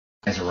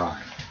Guys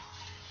arrive.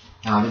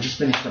 They just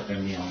finished up their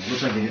meal. It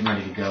looks like they're getting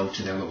ready to go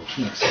to their little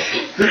campsite.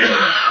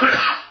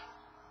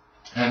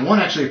 And one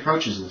actually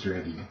approaches the three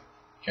of you.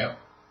 Yep.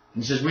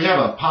 And he says, "We have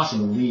a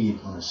possible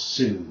lead on a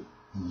Sioux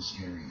in this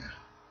area."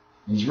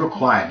 And he's real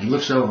quiet. He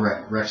looks over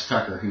at Rex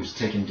Tucker, who's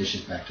taking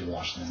dishes back to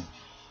wash them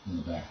in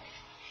the back.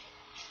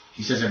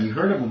 He says, "Have you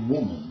heard of a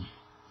woman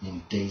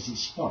named Daisy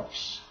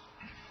Sparks?"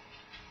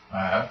 I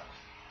have.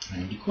 I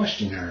need to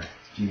question her.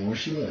 Do you know where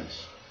she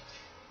lives?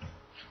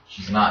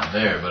 She's not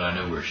there, but I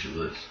know where she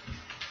lives.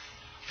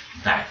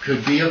 That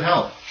could be of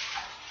help.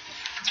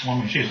 Well, I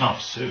mean, she's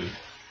not Sioux.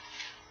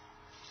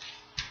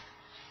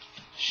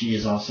 She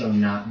is also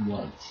not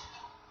white.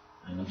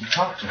 I need to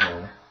talk to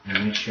her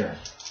and make sure.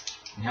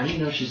 And how do you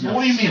know she's not?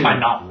 What do you mean Sioux? by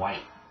not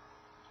white?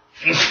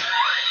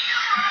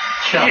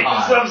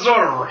 Some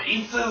sort of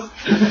racist?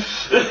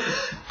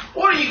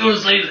 What are you going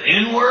to say, the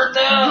N-word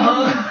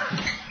now, huh?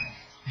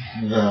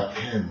 The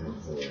N-word.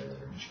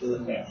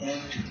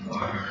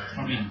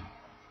 I mean,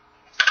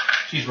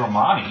 she's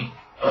Romani.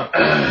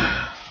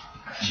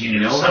 Do you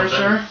know her,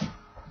 sir?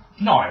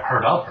 No, I've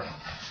heard of her.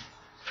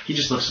 He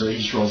just looks. He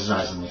just rolls his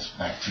eyes and looks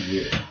back to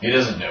you. He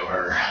doesn't know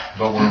her,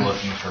 but we're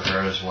looking for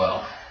her as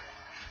well.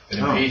 If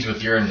it impedes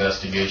with your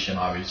investigation,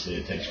 obviously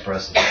it takes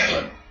precedence,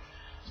 but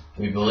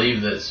we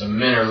believe that some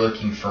men are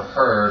looking for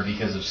her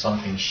because of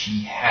something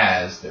she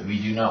has that we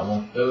do not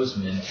want those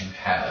men to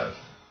have.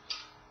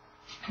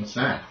 What's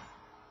that?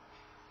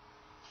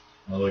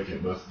 I look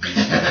at both of these.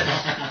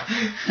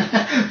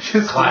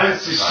 Just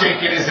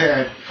shaking his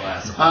head.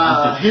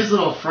 His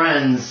little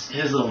friends,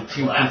 his little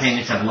two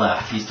companions have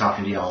left. He's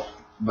talking to y'all,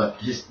 but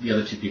the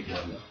other two people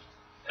have left.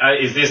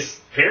 Is this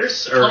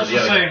Pierce or Let's the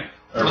just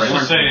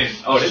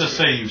other?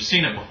 say you've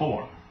seen it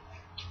before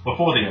the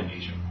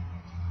amnesia.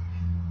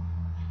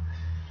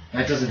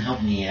 That doesn't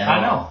help me at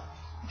I all.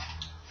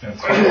 know.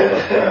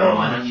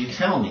 Why don't you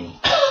tell me?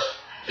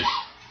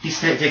 He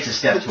takes a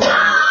step toward you.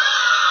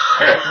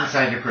 Gets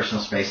inside your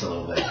personal space a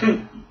little bit.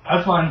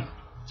 That's fine.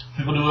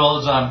 People do it all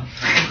the time.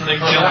 They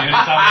can kill me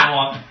anytime they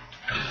want.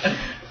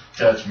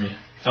 Touch me.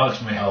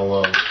 Touch me. I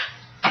love it.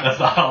 That's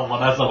not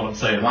what I'm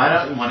saying.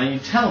 Why don't you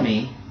tell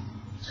me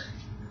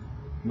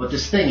what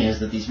this thing is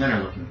that these men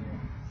are looking for?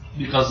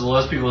 Because the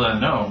less people that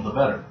know, the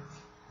better.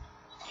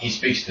 He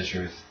speaks the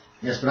truth.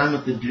 Yes, but I'm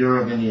with the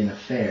Bureau of Indian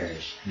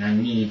Affairs, and I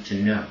need to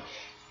know.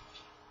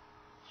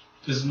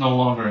 This is no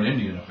longer an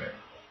Indian affair.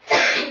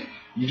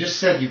 You just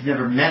said you've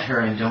never met her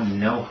and don't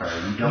know her.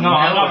 You don't No,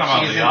 I'm know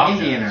talking if she is about an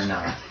the Indian or objects.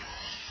 not.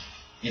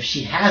 If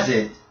she has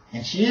it,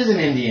 and she is an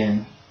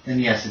Indian, then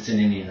yes, it's an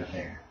Indian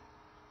affair.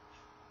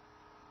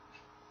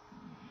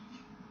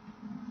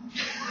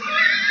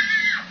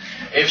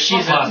 If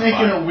she's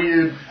making a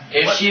weird...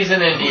 If she's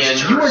an Indian...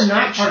 You are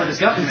not part of the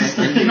government,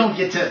 and you don't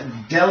get to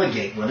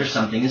delegate whether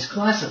something is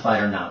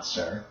classified or not,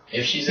 sir.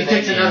 If she's He an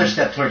takes Indian... another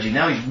step towards you.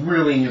 Now he's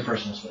really in your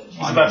personal space.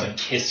 He's about to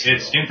kiss you.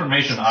 It's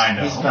information I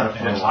know, He's about to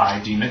and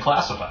I deem it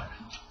classified.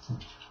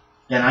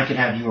 Then I could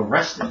have you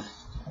arrested.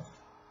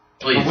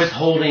 Please. For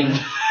withholding...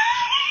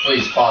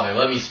 Please, Father,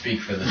 let me speak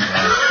for this man.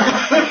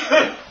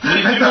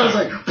 I thought I was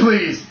like,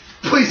 please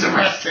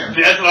arrest him.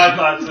 That's what I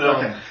thought, so.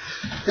 Okay.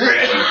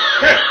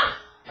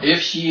 If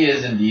she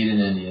is indeed an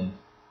Indian,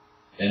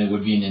 then it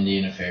would be an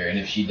Indian affair. And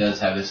if she does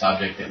have this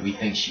object that we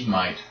think she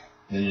might,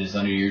 then it is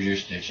under your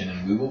jurisdiction,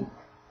 and we will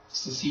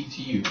secede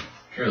to you,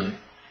 surely.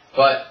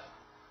 But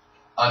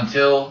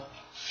until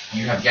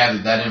you have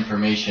gathered that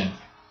information,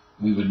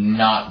 we would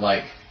not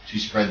like to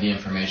spread the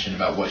information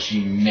about what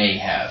she may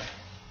have.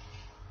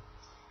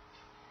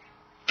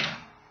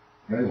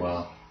 Very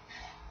well.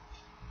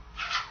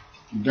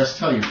 You just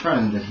tell your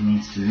friend that he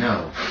needs to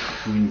know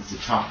who he needs to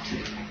talk to.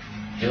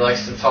 He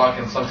likes to talk,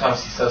 and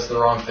sometimes he says the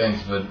wrong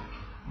things, but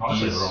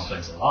Honestly, the wrong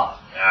thing's a lot.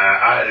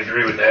 I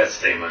agree with that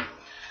statement.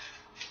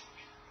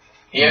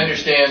 he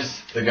understands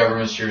the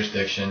government's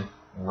jurisdiction.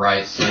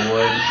 Right,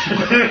 Stalloid?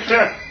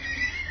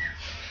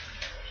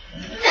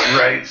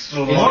 Right,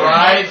 so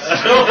Right,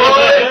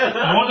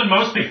 Stalloid? More than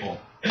most people.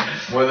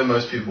 More than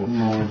most people.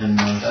 More than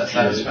most. That's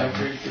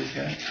satisfactory to this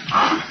guy.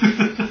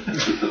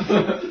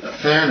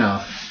 Fair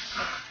enough.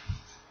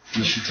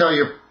 You should tell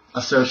your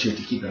associate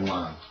to keep it in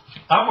line.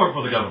 I've worked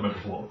for the government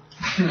before.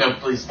 No,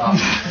 please stop.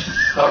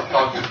 Stop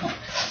talking.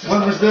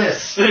 What was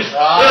this? I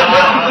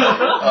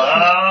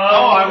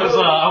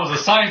was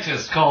a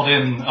scientist called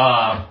in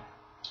to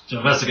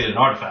investigate an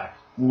artifact.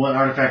 What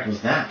artifact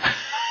was that?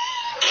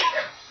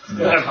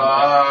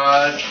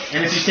 God.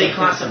 And if you say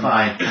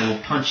classified, I will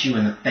punch you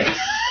in the face.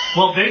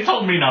 Well, they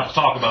told me not to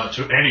talk about it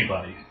to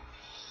anybody.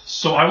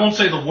 So I won't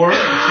say the word,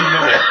 but you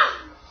know it.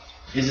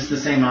 Is this the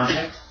same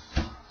object?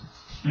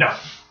 No.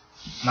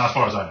 Not as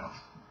far as I know.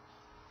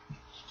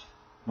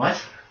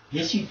 What?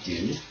 Yes, you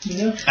do. You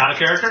know. Out of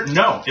character?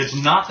 No, it's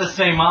not the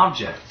same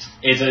object.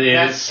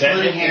 That's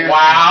splitting hairs.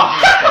 Wow.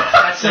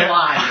 That's a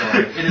lie,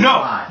 Yorie. It is a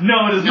lie.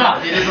 No, it is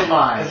not. It is a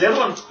lie. Is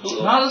everyone?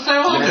 Not the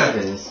same Yes, object.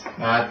 it is.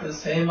 Not the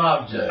same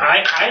object.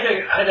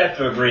 I'd have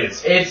to agree.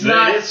 It's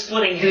not- It's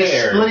splitting It is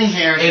hair. splitting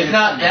hairs. It's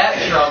not that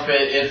trumpet,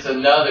 it's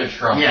another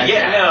trumpet. Yeah,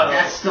 Yeah, no.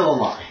 That's still a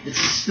lie. It's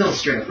still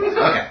straight up.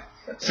 Okay.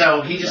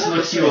 So he just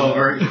looks you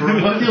over for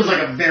what feels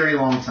like a very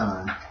long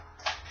time.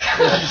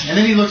 And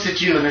then he looks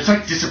at you, and there's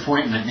like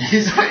disappointment in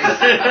his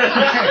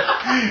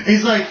face.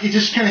 He's like, he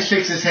just kind of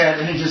shakes his head,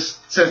 and he just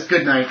says,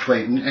 "Good night,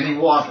 Clayton," and he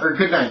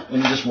good night,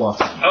 and he just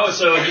walks out. Oh,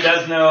 so he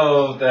does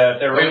know that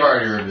they're... We've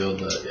already revealed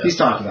that. Yeah. He's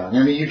talked about it.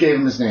 I mean, you gave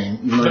him his name.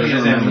 But he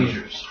has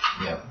amnesias.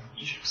 Yep.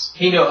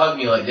 He no hug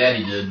me like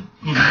Daddy did.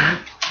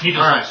 He does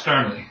Alright.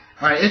 externally.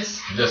 All right,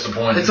 it's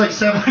Disappointed. like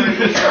 7:30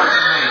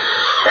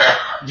 tonight.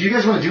 Do you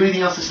guys want to do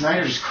anything else this night,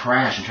 or just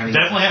crash and try to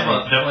Definitely have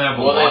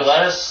a Will watch. they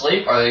let us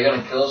sleep? Are they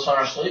going to kill us on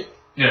our sleep?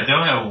 Yeah,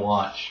 definitely have a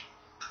watch.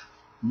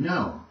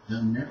 No,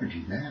 they'll never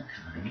do that,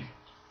 Kyle.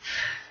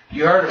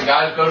 You heard him,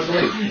 guys. Go to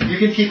sleep. You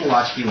can keep a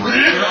watch if you want.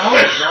 You're all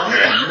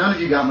exhausted. None of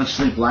you got much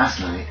sleep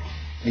last night,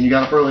 and you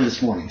got up early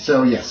this morning.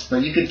 So yes,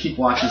 but you could keep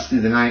watches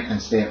through the night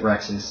and stay at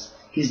Rex's.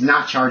 He's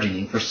not charging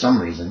you for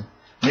some reason.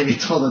 Maybe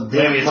it's all the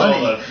damn Maybe it's money.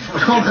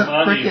 all the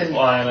money freaking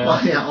flying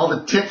out. yeah, all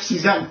the tips.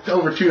 He's got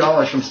over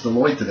 $2 from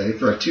Stalloid today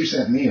for a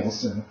 2-cent meal.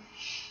 So,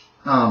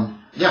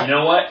 yeah. You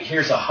know what?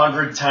 Here's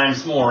 100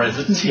 times more as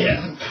a tip.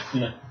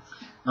 Yeah,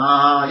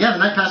 the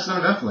night passes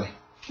uneventfully.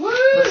 Woo!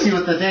 Let's see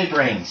what the day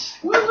brings.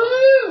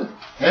 Woo-hoo!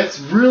 It's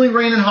really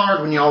raining hard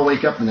when you all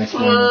wake up the next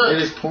morning.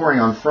 It is pouring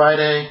on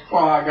Friday,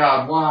 Oh, my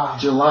God. Wow.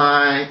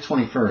 July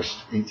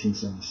 21st,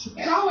 1876.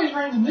 It always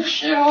rains in this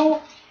shithole.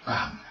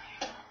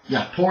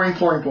 Yeah, pouring.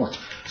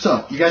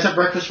 So, you guys have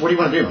breakfast? What do you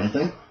want to do?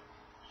 Anything?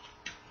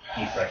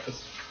 Eat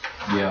breakfast.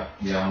 Yeah,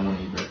 I want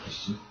to eat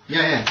breakfast too.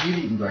 Yeah, you've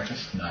eaten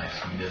breakfast. Nice,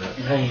 we did it.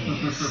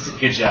 Nice.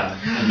 Good job.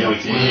 No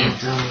one's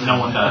No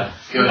one died.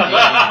 Good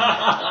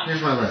team.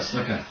 Here's my list.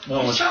 Okay.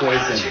 No one's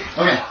poisoned.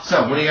 Okay,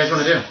 so what do you guys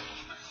want to do?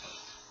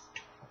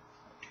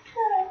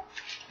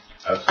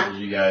 I've told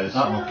you guys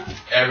Uh-oh.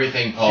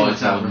 everything She Paul wants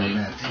has out told really me.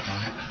 bad. Take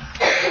on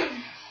it.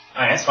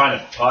 Alright, that's fine.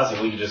 If pause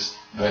it, we can just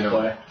I know.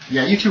 play.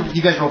 Yeah,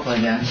 you guys role play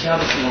again. See how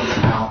this goes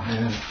out.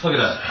 And Look at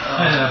that.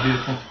 Yeah,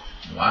 beautiful.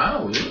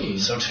 Wow,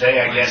 So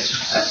today, I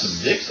guess... that's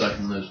some dick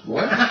sucking this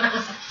boy.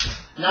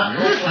 not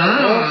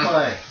role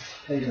play.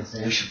 How you gonna say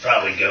We it? should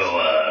probably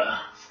go,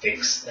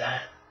 fix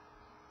that.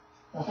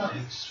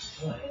 Fix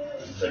what?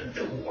 The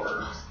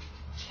door.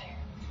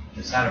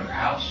 Inside of her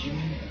house, you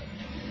mean?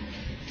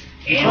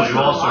 And you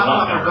also Lock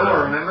knocked our on her door,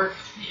 door. remember?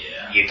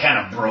 yeah, you kind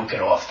of broke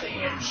it off the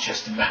hinge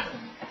just about.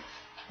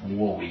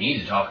 Well, we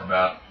need to talk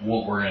about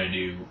what we're going to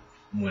do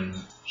when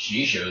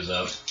she shows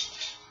up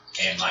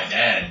and my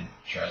dad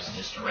tries to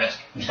just arrest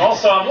her.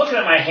 Also, I'm looking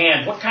at my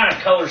hand. What kind of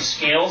color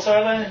scales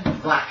are they?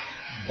 Black.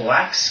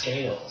 Black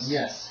scales.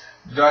 Yes.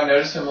 Do I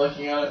notice him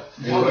looking at it?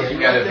 He's Oh,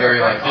 looking yeah, at it very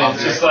like It's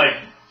obvious. just like,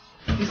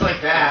 He's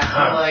like that.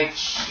 I'm like,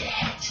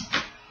 shit.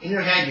 In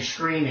your head, you're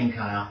screaming,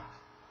 Kyle.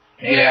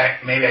 maybe I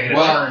get a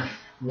Well- turn.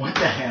 What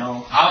the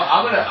hell?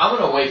 I'm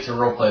gonna wait to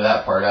roleplay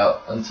that part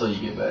out until you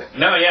get back.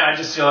 No, yeah, I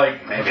just feel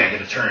like maybe I get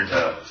a turn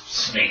to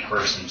snake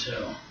person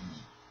too.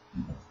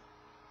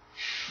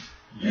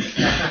 She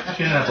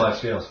didn't have black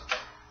scales.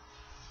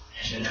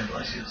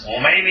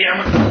 Well, maybe I'm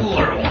a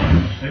cooler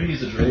one. Maybe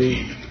he's a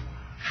drake.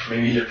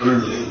 Maybe you're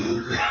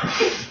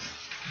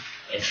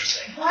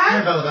interesting. Come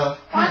here, Bella.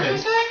 Come here,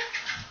 baby.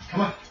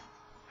 Come on.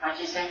 What'd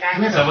you say, Come guys?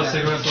 here, Is that what Bella.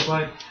 cigarettes look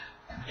like?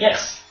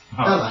 Yes.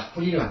 Oh. Bella,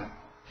 what are you doing?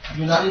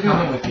 You're not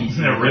coming with me.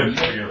 They're ribbed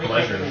for your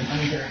pleasure. Oh,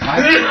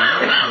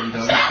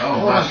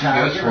 Hold wow, on, she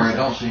Kyle, goes give for her it, a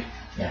don't she?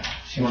 Yeah,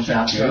 she wants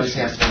out. She always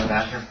has to go to the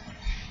bathroom.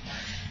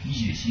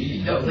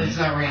 No, It's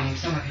not raining.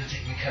 Someone can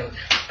take my coat.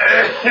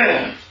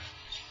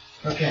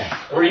 Okay.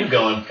 Where are you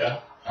going,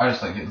 Kyle? I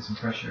just like getting some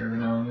fresh air every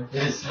now and then.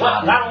 It is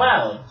What? Not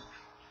allowed.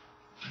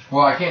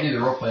 Well, I can't do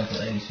the roleplay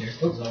until Andy's here.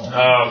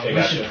 Oh, okay,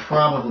 We should gotcha.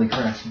 probably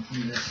crash some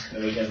through this.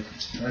 Then we can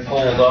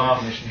hold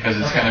off. Because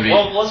it's gonna be.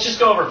 Well, let's just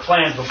go over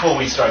plans before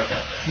we start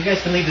that. You guys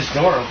can leave this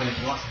door open if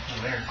you want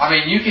something there. I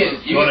mean, you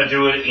can. You want to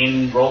do it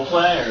in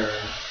roleplay or?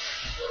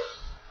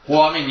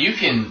 Well, I mean, you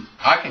can.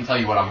 I can tell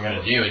you what I'm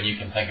gonna do, and you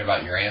can think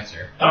about your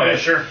answer. Okay,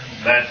 sure.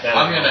 That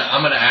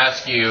I'm gonna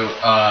ask you.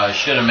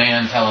 Should a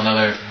man tell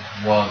another?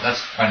 Well,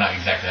 that's probably not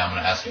exactly what I'm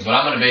gonna ask you, but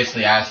I'm gonna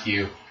basically ask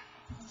you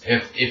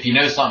if you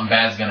know something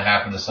bad's gonna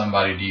happen to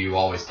somebody, do you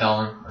always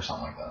tell them or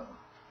something like that?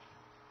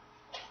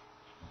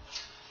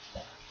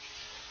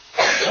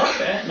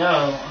 Okay.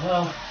 No.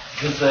 Well,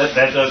 because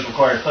that does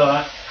require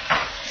thought.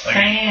 Like,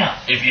 Sam!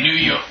 If you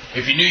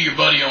knew your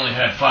buddy only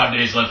had 5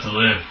 days left to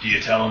live, do you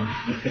tell him,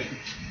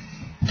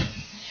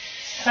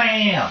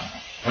 Sam!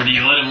 or do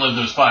you let him live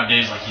those 5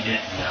 days like you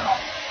didn't know?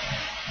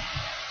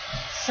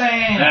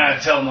 Sam! Nah,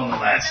 tell them on the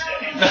last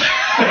day.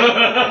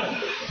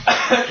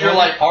 You're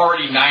like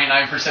already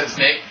 99%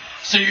 snake,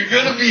 so you're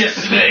gonna be a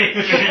snake.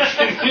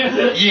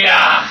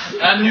 Yeah,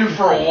 I knew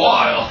for a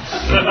while.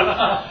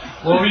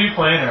 What were you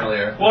playing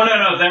earlier? Well,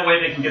 no. That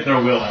way they can get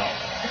their will out.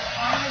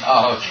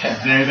 Oh, okay.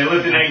 They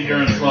lived in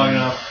ignorance long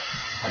enough.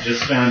 I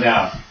just found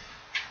out.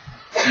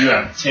 You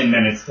have 10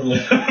 minutes to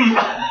live.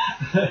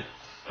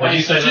 What did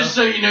you say? Just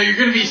so you know, you're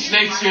gonna be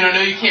snake soon. I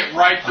know you can't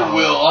write the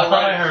will. I I'll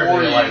thought I write it heard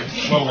for it you. like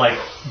little like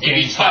If you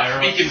game stop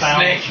fire speaking sounds,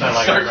 snake, I and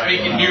like start it right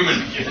speaking now.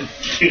 human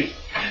again.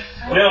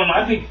 No,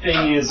 my big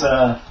thing is,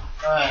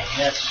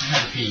 That's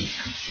pee.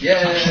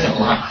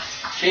 Yeah.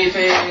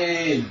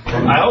 Kayfabe!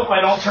 I hope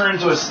I don't turn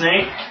into a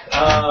snake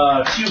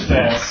too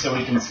fast, so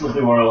we can still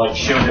do our like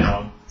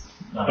showdown.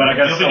 But I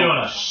gotta You'll be still-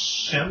 doing a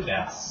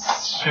showdown.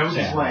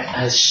 Showdown.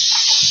 A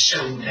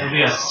showdown. It'll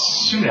be a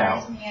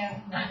shootout.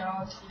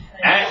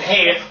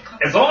 Hey,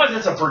 as long as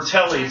it's a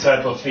Bertelli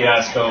type of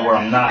fiasco where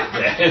I'm not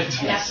dead,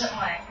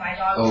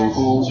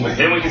 Oh,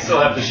 then we can still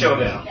have the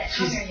showdown.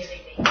 She's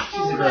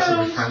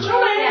aggressively friendly.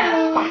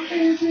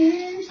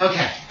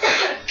 Okay.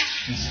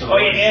 Oh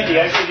yeah, Andy,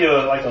 I gave you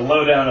a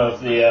lowdown of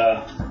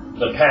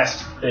the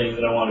past thing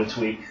that I wanted to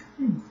tweak.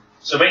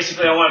 So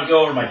basically, I wanted to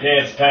go over my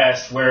dad's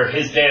past, where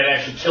his dad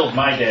actually killed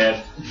my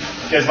dad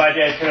because my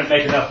dad couldn't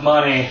make enough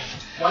money.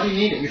 Why do you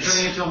need it? You're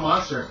turning into a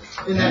monster.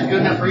 Isn't that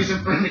good enough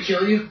reason for him to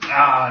kill you?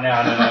 Ah,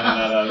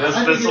 no.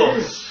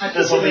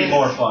 This will be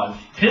more fun.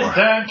 His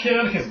dad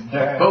killed his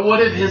dad. but what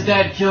if his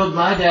dad killed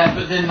my dad,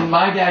 but then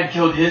my dad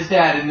killed his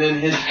dad, and then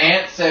his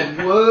aunt said,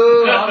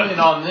 "Whoa, I'm in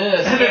on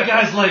this." And then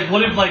guys like,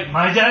 what if like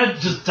my dad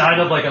just died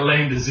of like a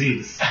lame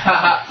disease?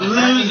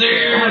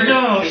 Loser! Oh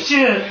no,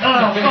 shit!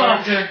 Oh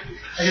fuck! I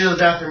gotta go to the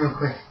bathroom real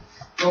quick.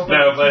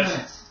 No, but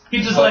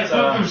He just like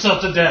poked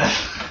himself to death.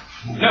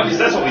 no, because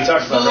that's what we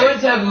talked about. Right?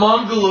 Stalloids have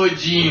mongoloid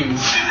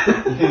genes.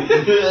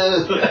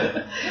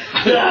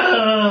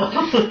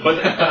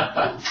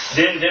 But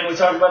didn't we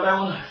talk about that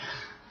one?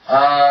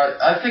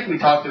 I think we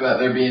talked about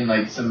there being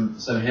like some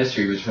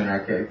history between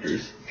our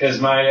characters. Because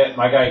my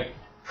guy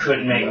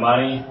couldn't make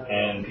money,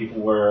 and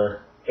people were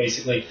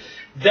basically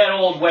that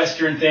old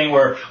Western thing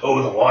where,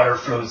 oh, the water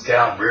flows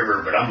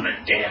downriver, but I'm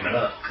gonna dam it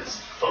up because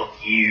fuck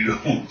you.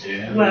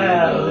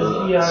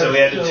 Well, yeah, So we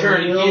had to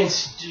turn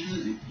against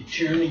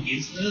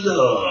the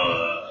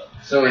law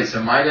So wait,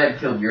 so my dad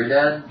killed your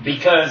dad?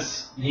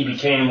 because he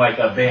became like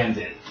a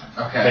bandit,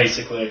 Okay.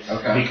 basically,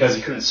 Okay. because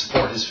he couldn't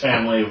support his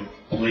family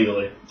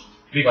legally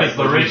Because Like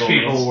the the rich legal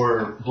people means.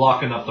 were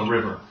blocking up the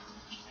river.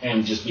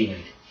 and just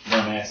being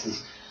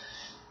dumbasses.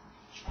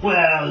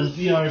 Well,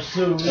 we are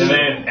so.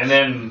 And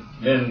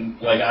then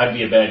like I'd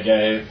be a bad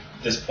guy at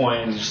this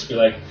point and just be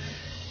like,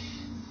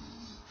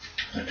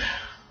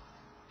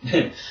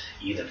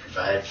 either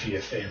provide for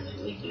your family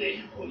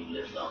legally or you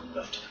live long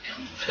enough to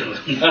become a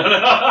villain.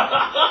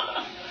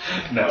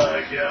 No,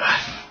 God.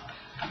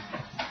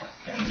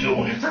 I'm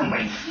doing it for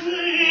my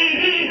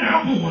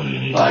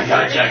family. My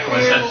God, Jack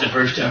West, that's the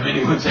first time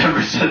anyone's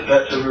ever said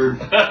that ever.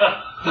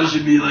 That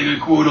should be like a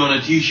quote on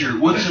a t-shirt.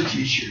 What's a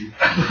t-shirt?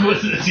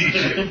 What's the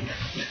t-shirt?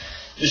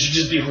 It should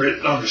just be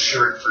written on the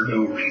shirt for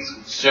no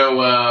reason. So,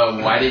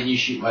 why didn't you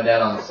shoot my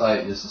dad on the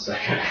site just a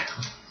second ago?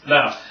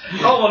 No.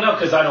 Oh, well, no,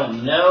 because I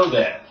don't know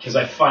that. Because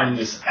I find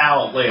this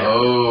out later.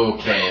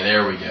 Okay,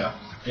 there we go.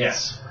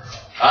 Yes.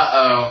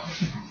 Uh-oh.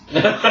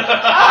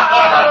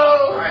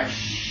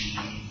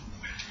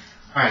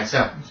 Alright,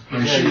 so, we're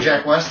gonna shoot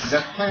Jack West, is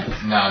that the plan?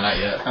 No, not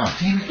yet. Oh,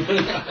 damn it.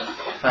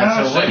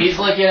 Alright, so So he's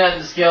looking at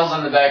the scales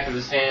on the back of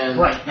his hand.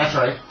 Right, that's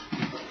right.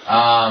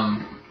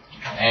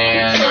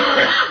 And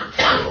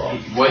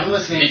what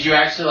did you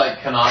actually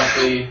like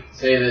canonically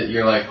say that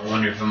you're like, I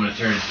wonder if I'm gonna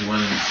turn into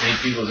one of the snake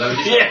people? Is that what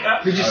you said?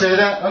 Yeah. Did you say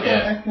that?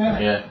 Okay, Yeah.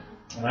 Yeah.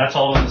 And that's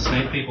all when the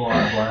snake people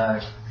are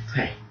black.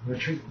 Hey,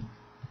 retreat.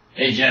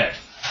 Hey Jack,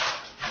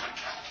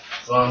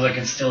 As long as I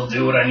can still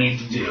do what I need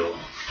to do.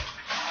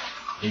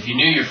 if you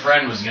knew your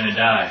friend was gonna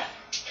die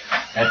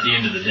at the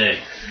end of the day,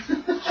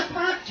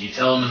 do you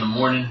tell him in the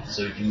morning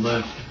so he can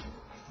live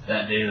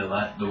that day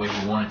the way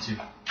he wanted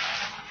to?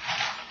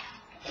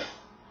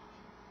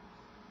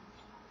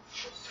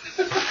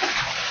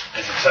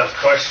 It's a tough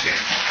question.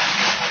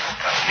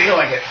 I feel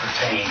like it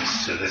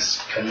pertains to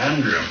this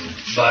conundrum,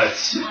 but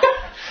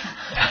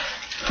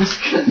This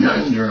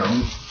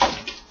conundrum.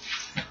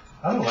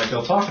 I don't like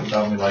y'all talking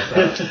about me like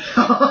that.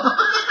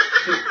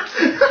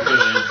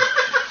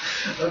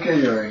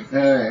 Okay, Yorie.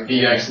 Alright.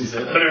 He actually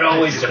said that. but it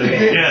always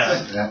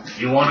depends. Yeah.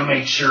 You want to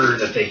make sure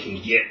that they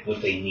can get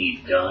what they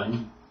need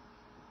done,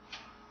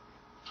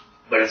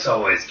 but it's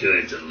always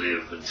good to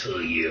live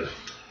until you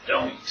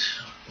don't,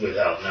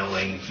 without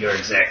knowing your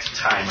exact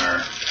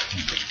timer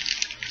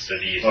So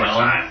do you or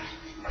tell him?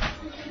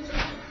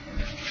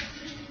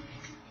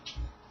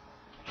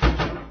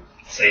 time.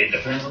 Say it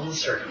depends on the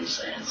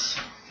circumstance.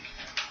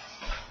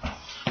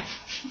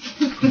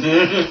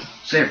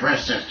 Say, for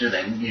instance,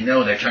 you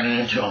know they're turning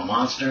into a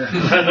monster?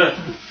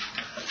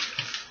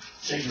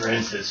 Say for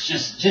instance,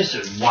 just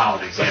a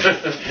wild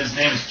example. His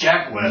name is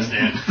Jack West,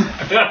 and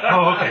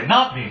Oh, okay.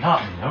 Not me.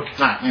 Okay.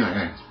 Nah,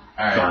 anyway.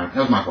 alright. Sorry, that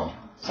was my fault.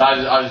 So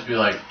I'll just be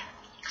like,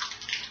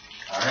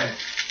 alright.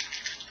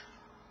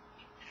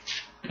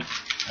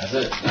 That's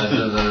it.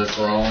 That's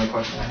the only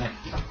question I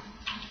have.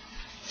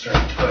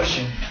 Strange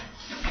question.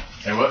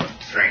 Hey, what?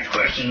 Strange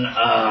question.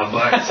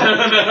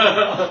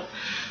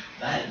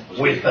 But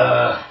with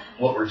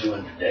what we're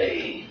doing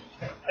today,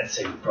 I'd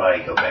say we'd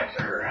probably go back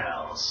to her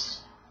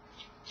house.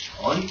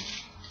 Ollie?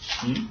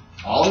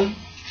 Ollie?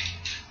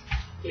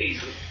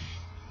 Easily.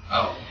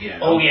 Oh, yeah.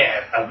 Oh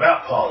yeah,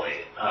 about Polly.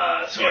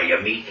 So are you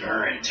meeting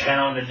her in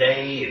town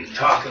today and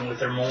talking with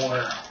her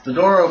more? The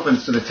door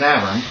opens to the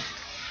tavern,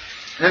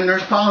 and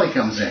Nurse Polly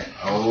comes in.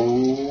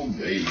 Oh,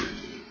 baby.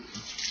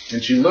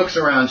 And she looks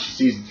around, she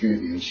sees the two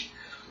of you, and she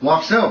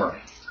walks over.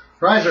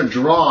 Her eyes are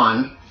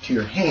drawn to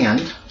your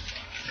hand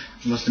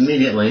almost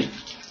immediately.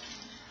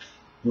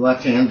 Your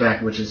left hand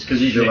back, which is, because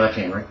you use your left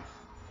hand, right?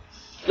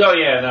 Oh,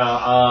 yeah,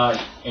 no,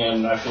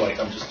 and I feel like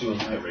I'm just doing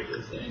my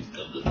regular thing.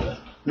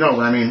 No,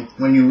 but I mean,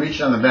 when you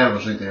reached on the bed, it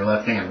was with your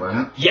left hand,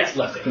 wasn't it? Yes,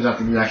 left hand. Because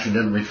after you actually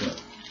didn't reach with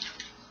it.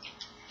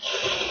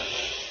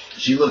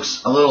 She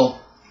looks a little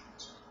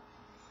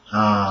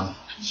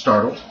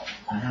startled.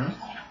 Mm-hmm.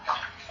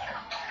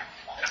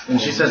 And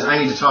she says, I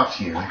need to talk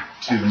to you,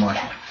 to the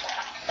marshal.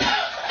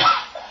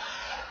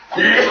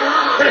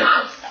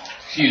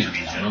 Excuse me,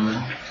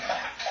 gentlemen.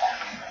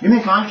 Give me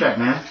a contract,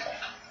 man.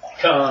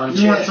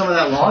 You want some of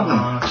that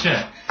laudanum.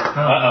 Check.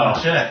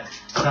 Uh-oh. Check.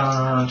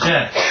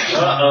 Check.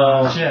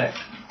 Uh-oh. Check.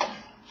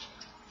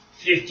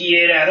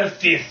 58 out of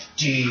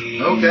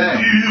 50.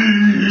 Okay.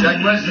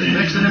 Jack West is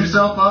mixing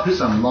himself up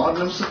some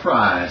laudanum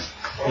surprise.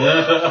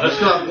 Let's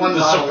go up one The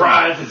bottle.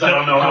 surprise is I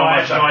don't know how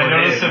much Do I I put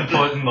notice in. him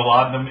putting the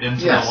laudanum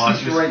into Yes, the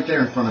he's watches? right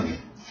there in front of you.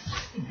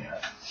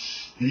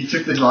 And he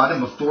took the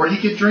laudanum before he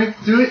could do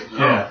it?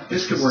 Yeah. Oh,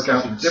 this could work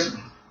out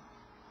different.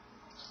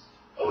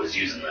 I was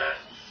using that.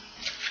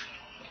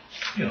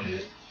 You don't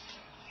need it.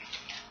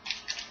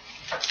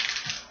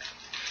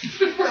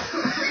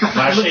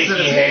 My Looks shaky at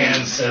his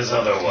hand says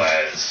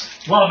otherwise.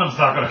 Laudanum's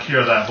not going to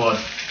cure that,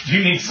 bud.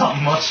 You need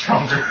something much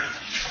stronger.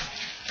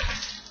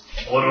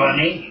 What do I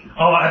need?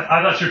 Oh,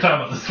 I thought you were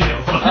talking about the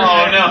scale.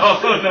 Oh,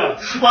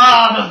 no.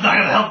 Laudanum's not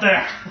going to help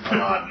there.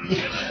 I'm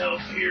gonna help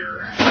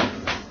here.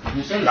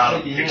 You said Not a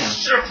shaky big hand.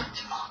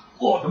 serpent.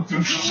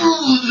 Laudanum.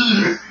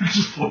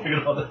 Just pouring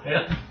it on the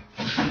head.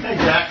 Hey,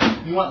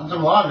 Jack, you want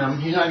some laudanum?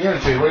 He's not giving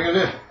it to you. What are you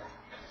going to do?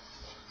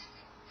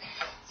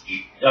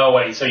 Oh,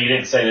 wait, so you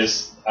didn't say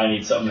this, I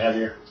need something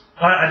heavier?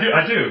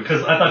 I do,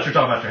 because I thought you were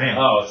talking about your hand.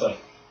 Oh, it's like,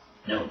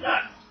 no,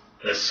 not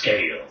the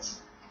scales.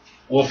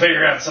 We'll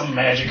figure out some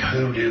magic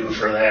hoodoo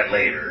for that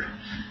later.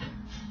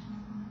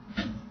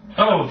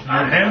 Oh, your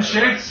hand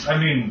shakes? I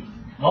mean,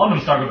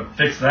 laudanum's not going to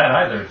fix that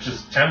either. It's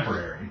just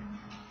temporary.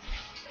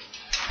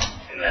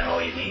 And then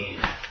all you need,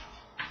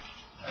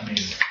 I mean,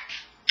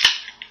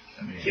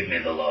 give me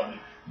the laudanum.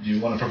 do you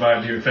want to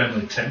provide to your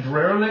family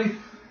temporarily?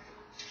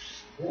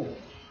 Ooh.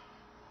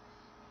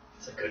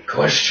 That's a good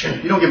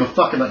question. You don't give a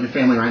fuck about your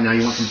family right now.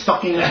 You want some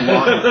fucking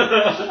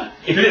laudanum.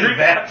 Is it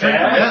that Drink the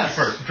bad? Yes.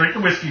 whiskey first. Drink the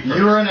whiskey first.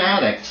 You're an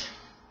addict.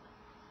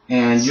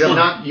 And you have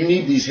not. You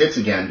need these hits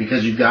again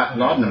because you've got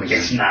laudanum again.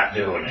 It's not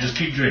doing it. Just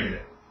keep drinking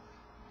it.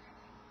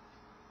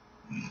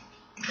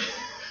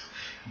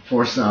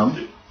 For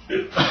some.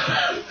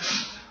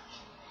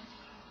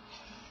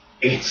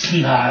 It's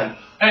not.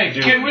 Hey,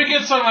 Dude. can we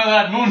get some of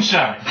that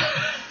moonshine?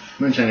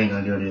 Moonshine ain't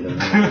gonna do it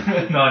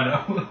either. No, I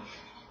know.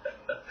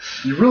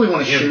 You really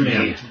want to Give shoot me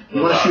him.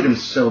 You want to shoot him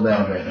so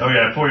bad right now. Okay,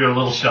 I pour you a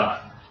little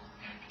shot.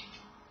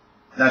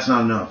 That's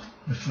not enough.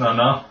 It's not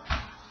enough?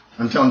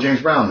 I'm telling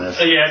James Brown this.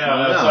 Yeah,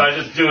 no, so I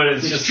just do it.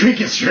 It's Just just.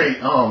 drink it straight.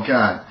 Oh,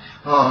 God.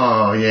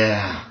 Oh,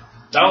 yeah.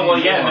 Oh, well,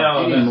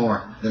 yeah, You need no.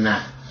 more than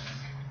that.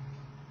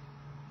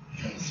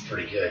 It's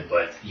pretty good,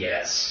 but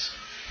yes.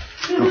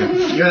 Okay.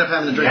 You end up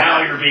having to drink.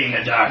 Now you're being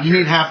a doctor. You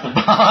need half the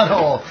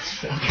bottle.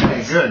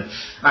 Okay, good.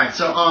 All right,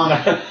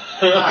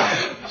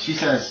 so she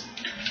says,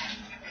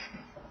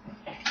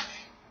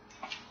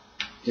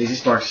 Daisy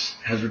Sparks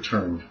has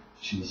returned.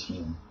 She is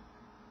home.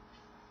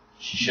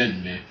 She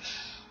shouldn't be.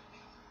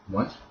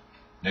 What?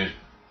 There's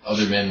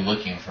other men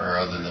looking for her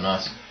other than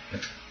us.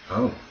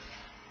 Oh.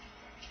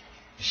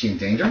 Is she in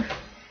danger?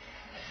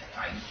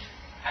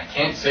 I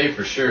can't say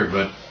for sure,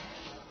 but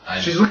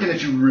She's looking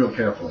at you real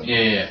carefully.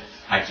 yeah.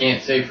 I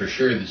can't say for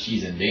sure that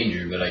she's in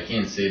danger, but I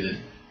can say that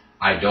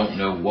I don't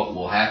know what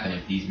will happen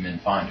if these men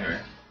find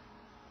her.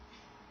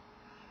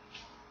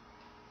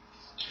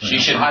 She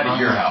should hide at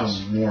your I'll have house.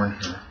 to warn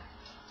her.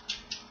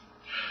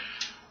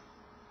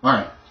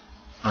 Alright,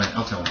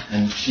 I'll tell her.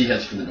 And she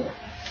heads for the door.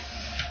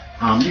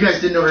 You guys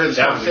didn't overhear this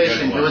That was a good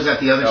conversation. It one. was at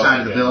the other That side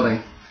was of a the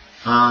good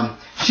building.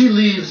 She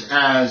leaves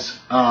as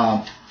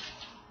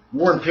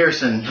Warren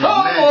Pearson, his men,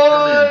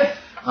 come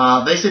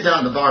in. They sit down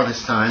at the bar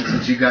this time,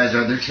 since you guys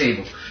are at their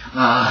table.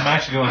 I'm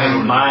actually going to head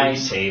over My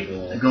to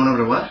table. Going over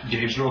to what?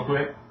 Gabe's real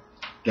quick.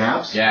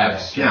 Gabs?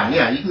 Gabs.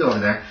 Yeah, you can go over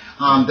there.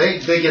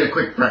 They get a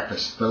quick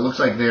breakfast, but it looks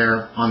like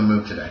they're on the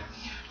move today.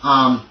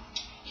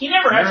 He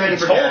never You're ready actually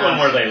for told gas. them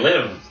where they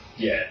lived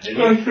yet, did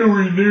he? I'm sure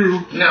we knew.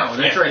 No,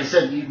 that's Yeah. right. He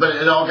said, but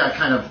it all got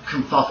kind of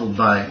confuffled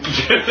by.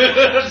 Just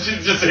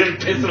him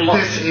pissing them off.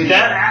 This idiot.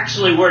 That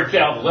actually worked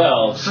out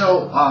well.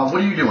 So, what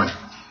are you doing?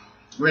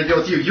 We're gonna deal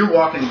with you. You're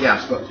walking to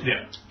Gabs, but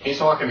Yeah. He's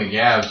talking to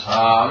Gabs.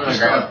 I'm gonna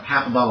just grab.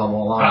 half a bottle of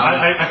laudanum.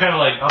 I kind of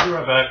like, I'll be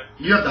right back.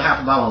 You have the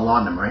half a bottle of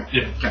laudanum, right?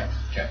 Yeah. Okay.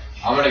 Okay.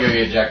 I'm gonna go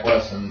get Jack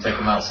West and take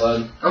him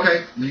outside.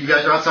 Okay. You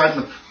guys are outside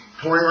in the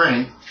pouring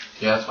rain.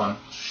 Yeah, that's fine.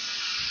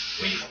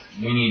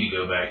 We need to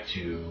go back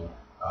to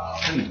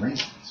How many rain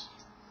sounds?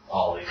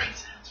 Ollie.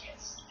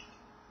 Yes.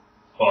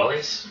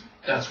 Ollie's?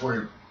 That's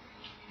where.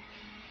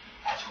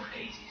 That's where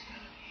Daisy's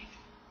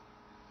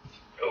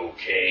gonna be.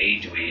 Okay,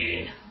 do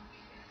we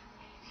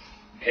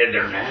head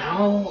there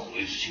now?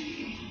 Is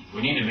she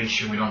We need to make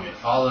sure we don't get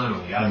followed,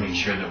 and we gotta make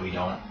sure that we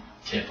don't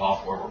tip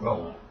off where we're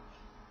going.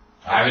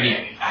 I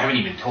haven't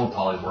even told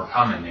Polly we're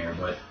coming there,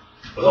 but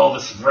with all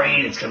this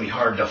rain, it's gonna be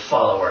hard to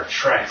follow our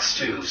tracks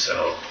too.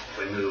 So if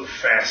we move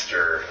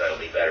faster, that'll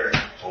be better.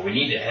 well, we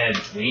need to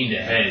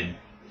head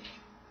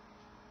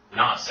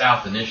not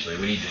south initially.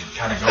 We need to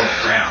kind of go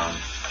around.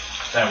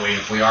 That way,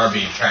 if we are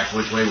being tracked,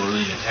 which way we're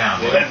leaving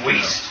town. We'll head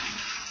west.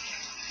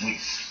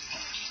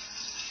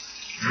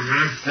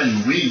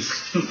 And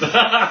West.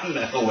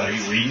 No way.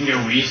 We can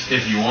go east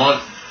if you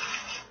want.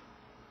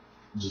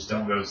 Just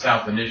don't go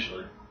south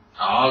initially.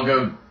 I'll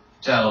go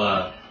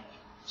tell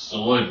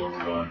Stalloid where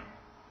we're going.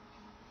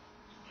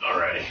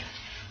 Alrighty.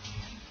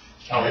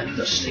 I'll head to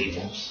the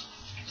stables.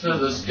 To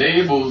the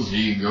stables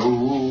he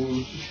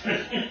goes.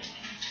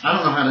 I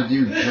don't know how to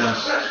do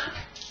just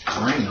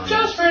rain on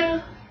it.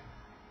 rain.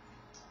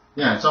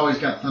 Yeah, it's always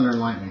got thunder and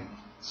lightning.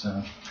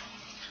 So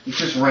it's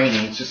just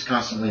raining. It's just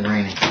constantly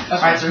raining.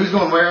 Alright, so who's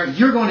going where?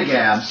 You're going to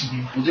Gabs.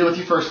 We'll deal with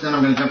you first, then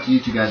I'm going to jump to you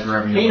two guys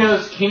wherever you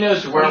want. He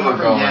knows where we're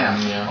going.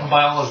 Yeah. I'll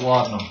buy all his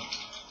laudanum.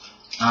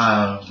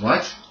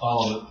 What?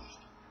 All of it.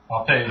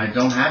 I'll pay I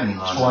don't have any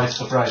laws. twice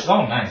the price.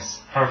 Oh, nice.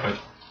 Perfect.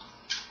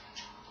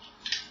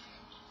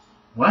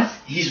 What?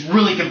 He's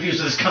really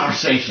confused with this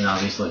conversation,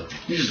 obviously.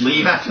 You just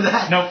leave after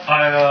that? Nope.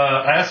 I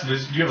asked him,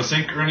 do you have a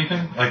sink or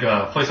anything? Like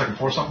a place I can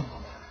pour something?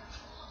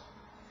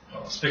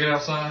 Spigot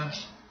outside?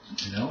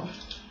 No.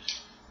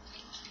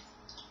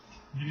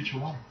 You get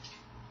your water.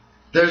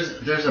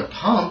 There's a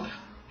pump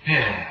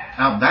Yeah.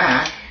 out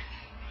back.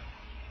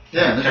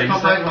 Yeah, there's Okay, a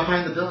pump you right said-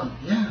 behind the building.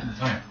 Yeah.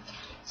 Alright.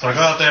 So I go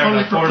out there and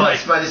Totally I poured like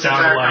perplexed by this down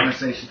entire to like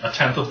conversation. a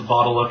tenth of the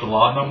bottle left of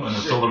laudanum and I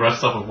fill the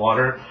rest up with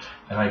water.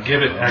 And I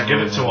give it to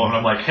him and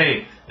I'm like,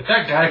 hey, if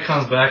that guy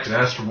comes back and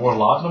asks for more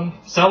laudanum,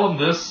 sell him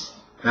this.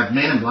 That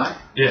man in black?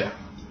 Yeah.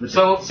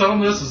 Sell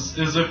him this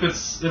as if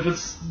it's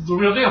the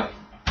real deal.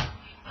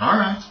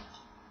 Alright.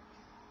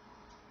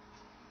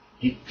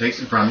 He takes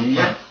it from you.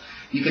 Yeah.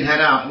 You can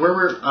head out.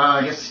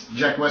 I guess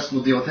Jack West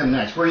will deal with him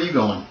next. Where are you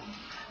going?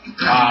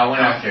 I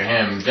went after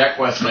him. Jack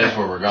West knows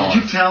where we're going.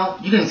 Did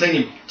you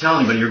didn't tell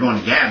anybody you were going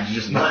to Gabs, you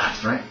just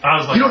left, right? I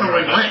was like, You don't know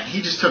where he went,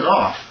 he just took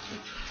off.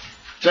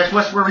 Jack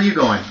West, where were you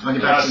going? I'll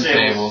get back to the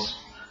stables.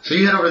 So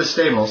you head over to the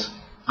stables.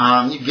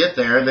 You get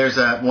there, there's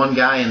one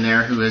guy in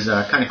there who is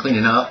kind of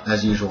cleaning up,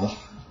 as usual,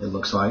 it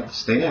looks like.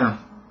 Stay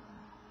down.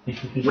 What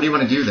do you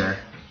want to do there?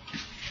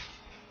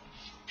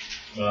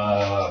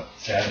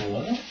 Saddle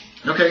up?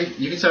 Okay,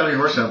 you can saddle your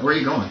horse up. Where are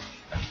you going?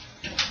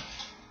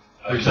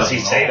 Does he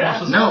say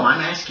that? No,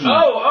 I'm asking you.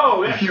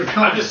 Oh, If you're yeah.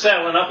 going. I'm just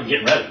saddling up and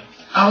getting ready.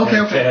 Oh, okay,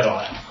 To okay. head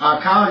on.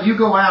 Kyle, you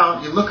go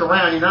out, you look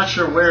around, you're not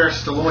sure where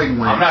Stalloid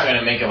went. I'm not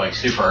gonna make it like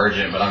super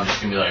urgent, but I'm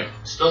just gonna be like,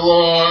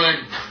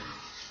 Stalloid.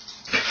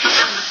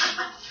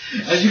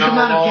 As you come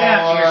out of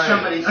Gabs, you hear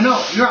somebody. Oh,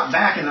 no, you're out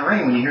back in the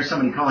rain when you hear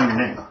somebody calling your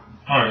name.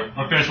 Alright,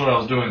 I finished what I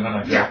was doing, then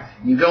I go. Yeah.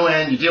 You go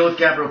in, you deal with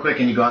Gab real quick,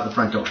 and you go out the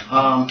front door.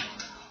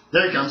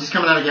 There he comes. He's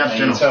coming out of Gab's And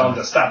general you tell him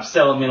store. to stop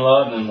selling me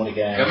love, and what a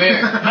guy. Come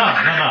here. No.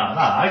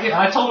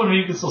 I told him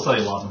he could still sell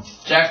you laudanum.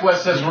 Jack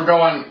West says we're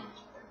going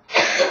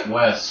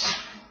west.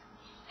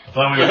 I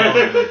thought we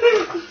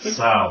were going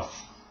south.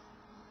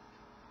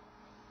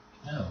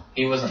 No,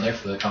 he wasn't there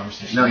for the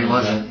conversation. No, he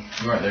wasn't.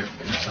 You weren't there for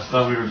the I conversation.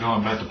 thought we were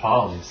going back to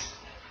Polly's.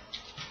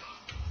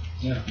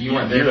 You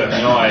weren't You there.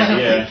 have no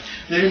idea.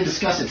 They didn't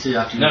discuss it to you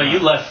after. No, you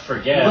left for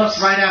Well, gas.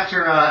 that's right after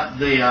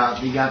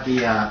you got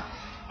the.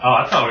 Oh,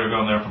 I thought we were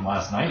going there from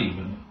last night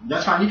even.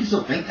 That's fine. You can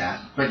still think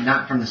that, but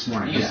not from this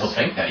morning. You can yes. still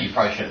think that. You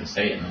probably shouldn't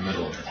say it in the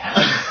middle of the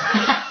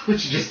town.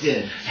 Which you just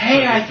did.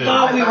 Hey, I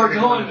thought we were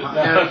going. No,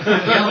 yelling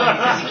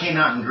because he came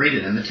out and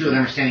greeted him. The two of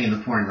them are standing in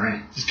the pouring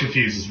rain. Just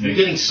confuses You're me.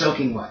 getting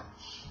soaking wet.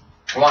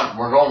 Come on,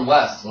 we're going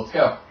west. Let's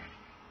go.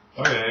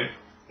 Okay.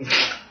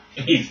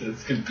 He's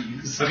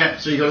confused. Okay,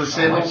 so you go to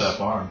the I like stables. that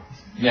farm.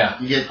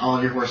 Yeah. You get all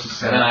of your horses And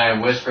set then up.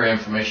 I whisper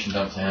information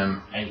dump to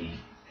him. Hey,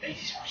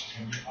 these horses are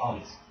going to be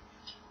Polly's.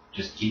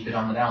 Just keep it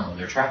on the down low.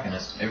 They're tracking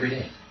us every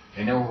day.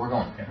 They know where we're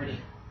going every day.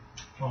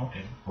 Oh,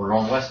 okay. We're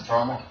going west and throw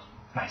them off.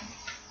 Nice.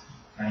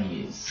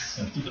 Nice.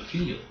 And through the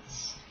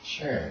fields.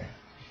 Sure.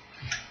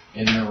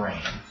 In the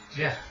rain.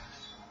 Yeah.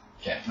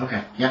 Okay.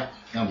 Okay, yeah,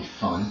 that'll be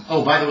fun.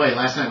 Oh, by the way,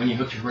 last night when you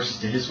hooked your horses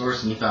to his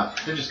horse and you thought,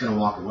 they're just going to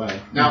walk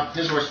away. No,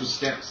 his horse was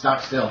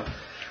stock still.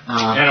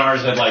 And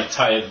ours had like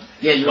tied.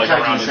 Yeah, you were like tied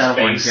to around the his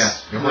saddle horns,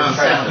 face. yeah. Your horse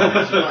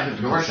tried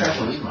Your horse tried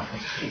to leave my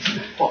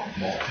fucking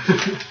ball.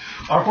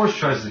 Our horse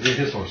tries to get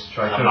his horse to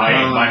try to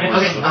My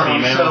horse is a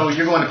female. so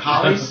you're going to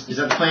Polly's? Is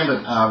that the plan?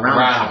 But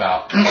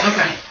roundabout.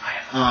 Roundabout.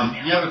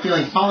 Okay. You have a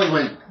feeling Polly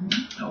went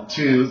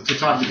to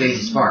talk to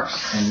Daisy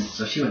Sparks, and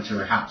so she went to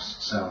her house.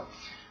 So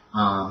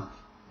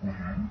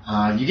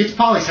you get to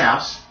Polly's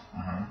house,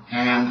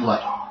 and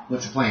what?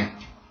 What's the plan?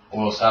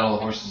 We'll saddle the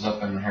horses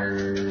up in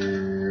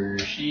her.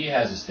 She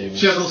has a stable.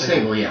 She has a little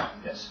stable, yeah.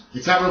 Yes.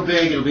 It's not real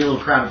big. It'll be a little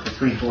crowded for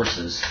 3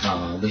 horses.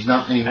 There's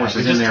not any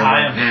horses in just there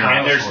tie right them now.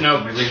 And there's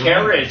no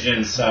carriage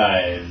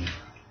inside.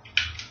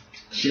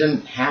 She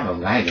doesn't have a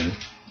wagon.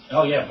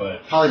 Oh, yeah,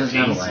 but. Polly doesn't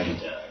have a Daisy wagon.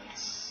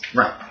 does.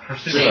 Right. Her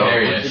So stable.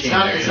 area.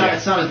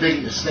 it's not as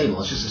big a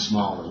stable. It's just a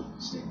small little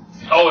stable.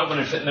 Oh, it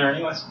wouldn't fit in there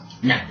anyways?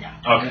 Yeah.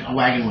 Okay. A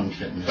wagon wouldn't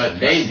fit in this. But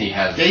Daisy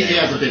has. Daisy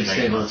has a big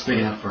stable that's big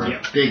enough for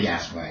a big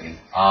ass wagon.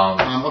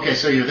 Okay,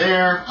 so you're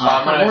there.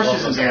 I'm gonna-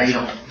 Horses in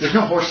there. There's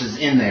no horses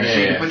in there, so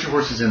you can put your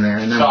horses in there,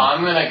 and then. So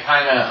I'm gonna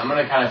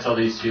kind of tell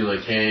these two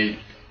like, hey,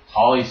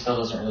 Holly still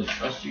doesn't really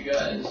trust you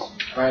guys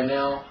right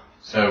now.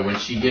 So when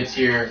she gets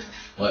here,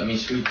 let me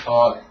sweet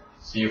talk.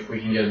 See if we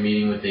can get a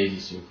meeting with Daisy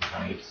so we can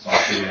kind of get this all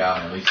figured out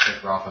and at least tip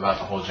her off about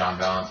the whole John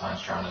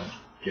Valentine's trying to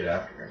get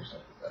after her and stuff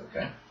like that.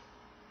 Okay.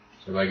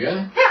 So everybody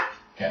good? Yeah.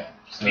 Okay.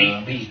 So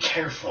Be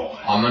careful.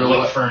 I'm gonna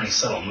look for any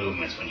subtle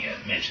movements when you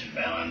mention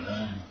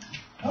Valentine.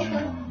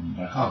 Okay.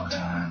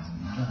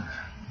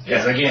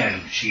 Because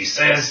again, she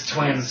says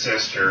twin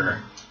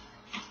sister,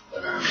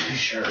 but I'm not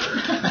sure.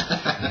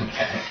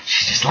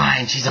 She's just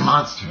lying. She's a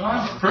monster.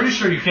 I'm pretty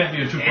sure you can't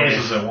be in two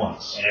places at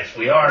once. And if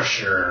we are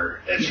sure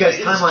that You she guys'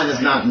 is timeline is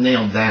twin- not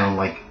nailed down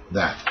like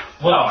that.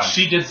 Well,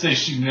 she did say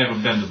she'd never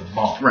been to the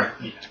bomb. Right.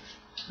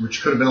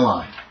 Which could have been a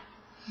lie.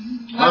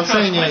 All I'm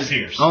saying is,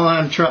 Pierce. all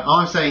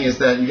I'm saying is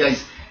that you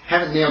guys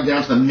haven't nailed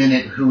down to the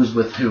minute who was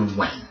with who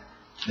when.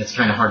 It's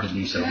kind of hard to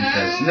do so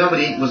because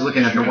nobody was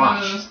looking at their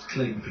watch. Just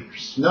Clayton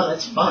Pierce. No,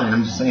 that's fine.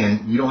 I'm just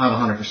saying you don't have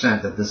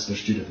 100% that there's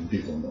two different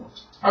people involved,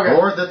 Okay.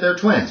 or that they're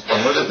twins,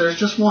 or that there's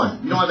just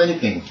one. You don't have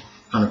anything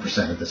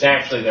 100% at this It's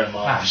point. actually their Ah,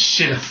 mom.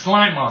 shit, it's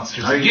slime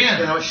monsters Are you,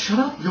 again. shut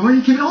up! Yorie,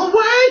 you give it all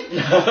away.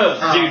 Dude,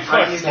 are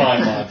fuck you-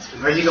 slime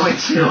monsters. Are you going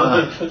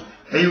to?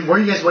 Where are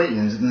you guys waiting?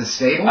 Is it in the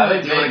stable? I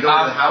think Do you want to go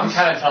to the I'm house?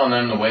 kind of telling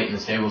them to wait in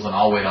the stables and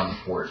I'll wait on the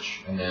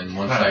porch. And then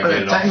once I get Okay,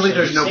 it technically, all.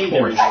 there's no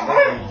porch.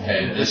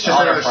 Okay, It's just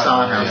on another the front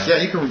sod door, house. yeah.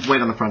 Yeah, you can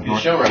wait on the front door.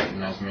 She'll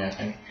recognize me, I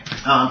think.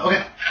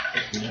 Okay.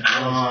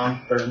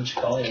 Birds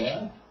call you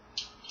that?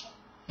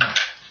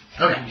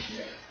 Okay.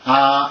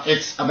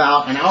 It's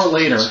about an hour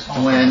later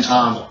when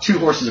two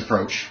horses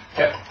approach.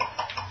 Okay.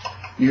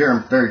 You hear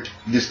them very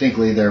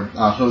distinctly. Their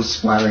hose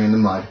splattering in the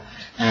mud,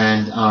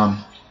 and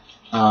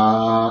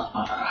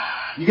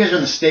you guys are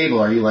in the stable.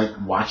 Are you like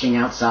watching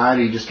outside,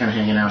 or are you just kind of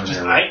hanging out in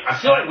there? I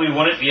feel like we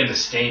wouldn't be in the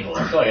stable.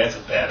 I feel like that's a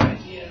bad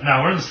idea.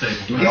 No, we're in the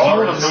stable. He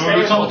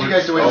told you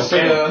guys to wait in the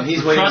stable, and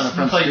he's waiting on the Trust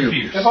front Clayton stoop.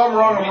 Pierce. If I'm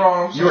wrong, I'm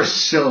wrong. You are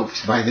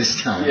soaked by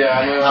this time. Yeah,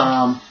 I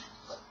know.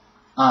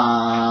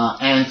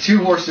 And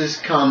two horses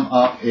come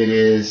up.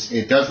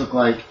 It does look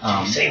like.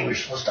 Did you say we're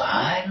supposed to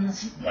hide?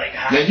 Like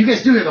hide? Yeah, you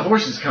guys do hear the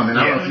horses coming.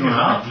 I don't know if you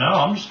want to. No,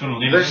 I'm just going to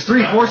leave. There's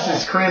three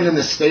horses crammed in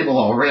the stable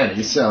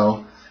already,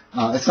 so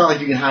it's not like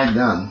you can hide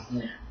them.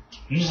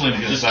 I'm just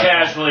leaving it Just aside.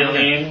 casually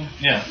lean.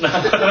 Yeah.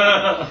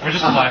 We're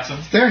just relaxing.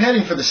 They're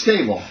heading for the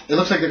stable. It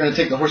looks like they're going to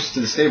take the horses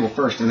to the stable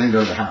first and then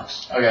go to the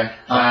house. Okay.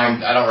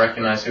 I don't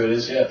recognize who it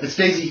is yet. It's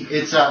Daisy.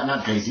 It's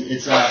not Daisy.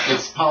 It's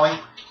Polly.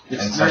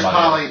 It's And Nurse somebody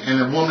Polly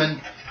and a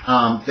woman.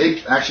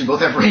 They actually both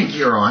have rain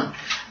gear on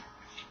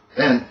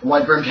and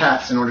white brimmed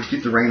hats in order to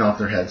keep the rain off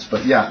their heads.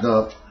 But yeah,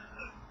 the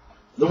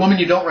woman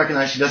you don't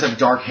recognize, she does have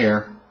dark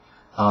hair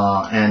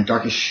and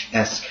darkish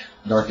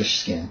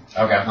skin.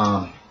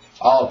 Okay.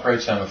 I'll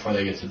approach them before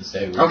they get to the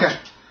stable. Okay.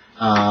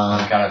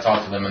 Kind of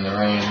talk to them in the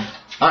rain.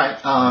 All right.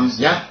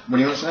 Yeah. What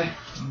do you want to say?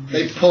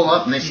 They pull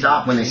up and they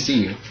stop when they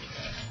see you.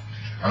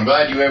 I'm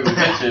glad you were able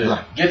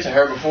to get to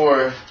her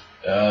before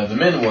the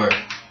men were.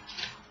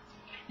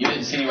 You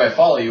didn't see anybody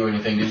follow you or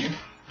anything, did you?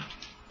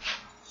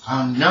 No,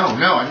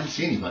 I didn't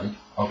see anybody.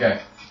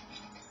 Okay.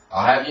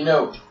 I'll have you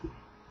know,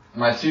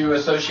 my two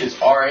associates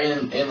are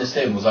in the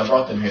stables. I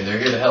brought them here. They're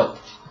here to help.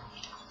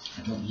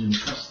 I don't even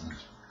trust them.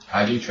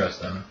 I do trust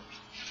them.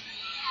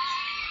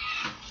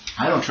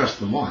 I don't trust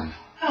the one.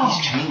 He's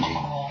changing.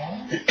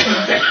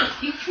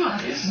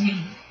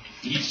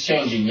 He's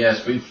changing,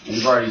 yes.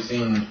 We've already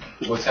seen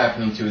what's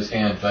happening to his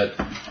hand, but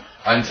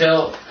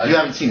until You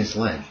haven't seen his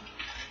leg.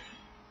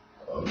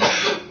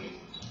 I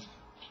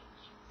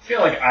feel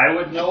like I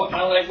would know what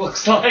my leg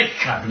looks like.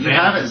 You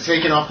haven't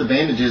taken off the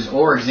bandages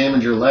or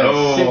examined your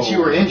legs since you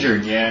were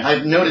injured. Yeah.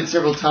 I've noted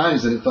several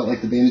times that it felt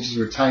like the bandages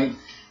were tight,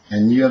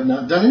 and you have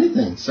not done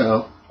anything.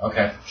 So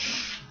okay.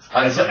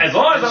 As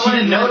long as I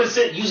wouldn't notice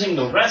it using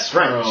the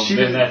restroom, She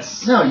then didn't-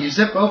 that's... no. You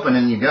zip open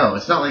and you go.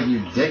 It's not like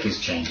your dick is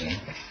changing.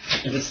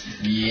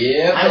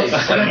 Yeah, I don't-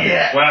 basically.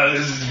 Yeah. Wow,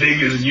 this is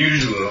bigger than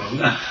usual.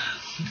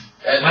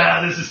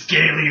 Wow, this is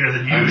scalier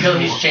than Until usual.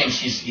 he's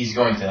changed, he's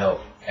going to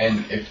help.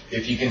 And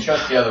if you can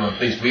trust the other one,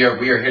 please, we are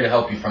here to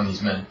help you from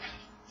these men.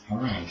 All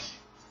right.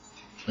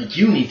 But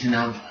you need to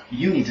know.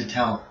 You need to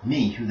tell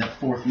me who that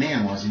fourth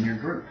man was in your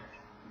group.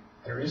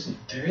 There isn't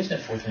a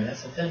fourth man,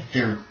 that's the thing.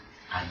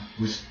 I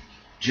was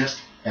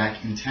just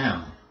back in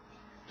town.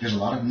 There's a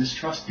lot of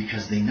mistrust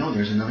because they know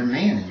there's another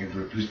man in your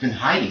group who's been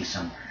hiding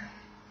somewhere.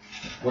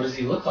 What does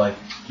he look like?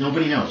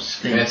 Nobody knows.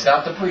 And it's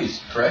not the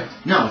priest, correct?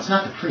 No, it's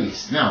not the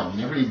priest. No,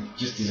 everybody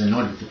just is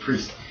annoyed with the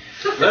priest.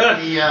 It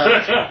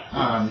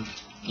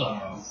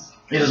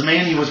was a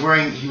man. He was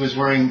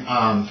wearing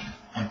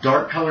a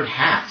dark colored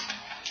hat,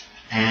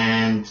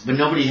 but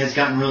nobody has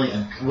gotten really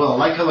a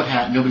light colored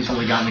hat. Nobody's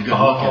really gotten a good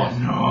look at it.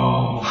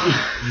 No.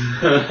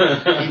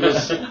 He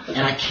was,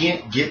 and I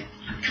can't get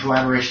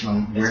collaboration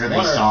on where they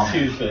One saw or two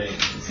him.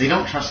 things. They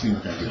don't trust me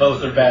with everything.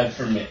 Both are bad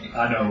for me.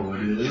 I know who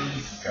it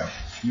is. Okay.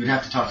 You would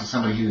have to talk to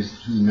somebody who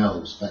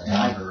knows, but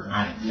I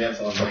don't. That's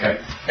all. Okay.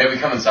 Hey, we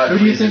come inside. Who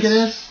do you please. think it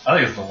is? I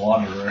think it's the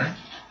Wanderer,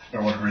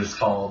 or whatever it's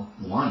called.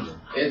 Wanda.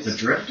 It's The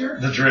Drifter?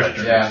 The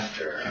Drifter. Yeah.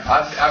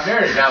 I've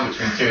narrowed it down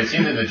between two. It's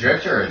either the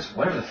Drifter or it's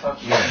whatever the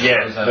fuck you got.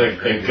 Yeah,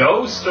 the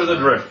ghost or the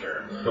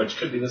drifter, which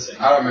could be the same.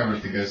 I don't remember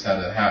if the ghost had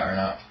a hat or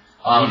not.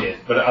 He did,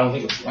 but I don't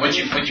think it was.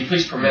 Would you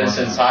please permit us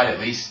inside at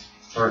least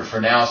for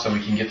now so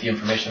we can get the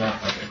information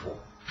out? Okay, cool.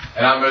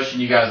 And I'll motion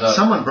you guys up.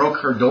 Someone broke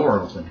her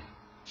door open.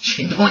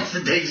 She points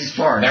to Daisy's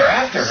bar. They're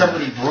after her.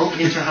 Somebody broke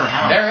into her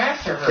house. They're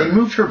after her. They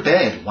moved her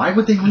bed. Why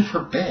would they move her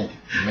bed?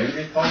 Maybe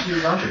they thought she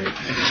was under it.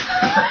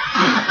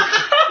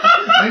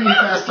 Maybe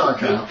fast talk,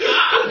 Kyle.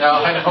 No,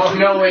 I don't.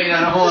 No, wait,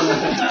 I don't want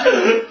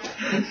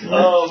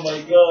Oh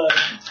my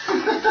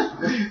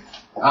god.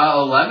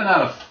 11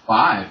 out of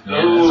 5.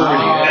 Man. Ooh,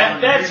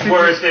 That's that's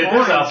worth it.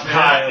 That's a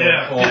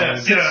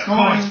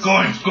pile of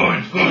coins.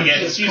 Coins. Yeah,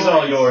 just use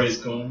all Yori's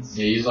coins.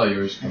 Yeah, use all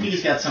yours. I think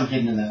he's got some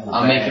hidden in that little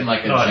I'm bag. making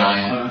like a No, no,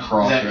 giant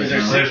cross. Is there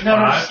right now. six? No,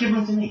 Five? just give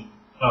them to me.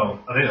 Oh,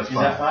 I think that's Is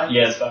that 5. five?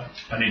 Yeah, it's fine.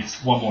 I need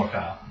one more,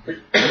 Kyle.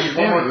 One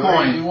Yeah, more we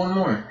coin. do one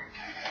more.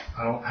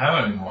 I don't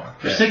have any more.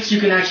 For 6, you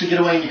can actually get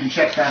away and you can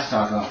check fast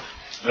talk off.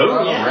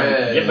 Oh, yeah.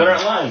 Red. Get better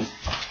at line.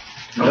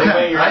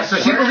 Okay, right, so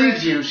she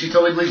believes you. She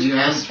totally believes you.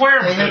 And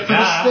Swear they to head for the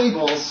God.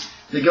 stables.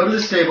 They go to the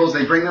stables.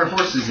 They bring their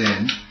horses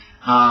in.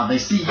 They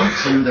see you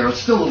two. They're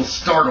still a little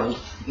startled.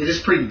 It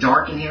is pretty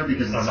dark in here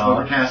because it's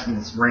overcast and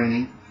it's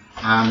raining.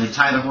 They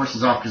tie the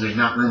horses off because there's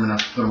not room enough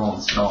to put them all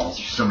in stalls.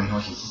 There's so many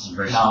horses. This is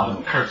very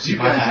small. Curtsy You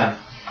my guys, hat.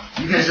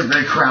 you guys are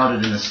very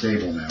crowded in the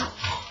stable now.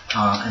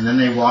 And then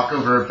they walk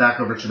back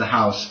over to the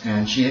house,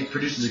 and she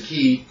produces a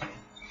key,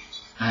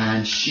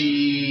 and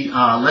she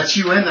lets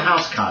you in the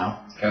house, Kyle.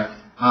 Okay.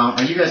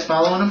 Are you guys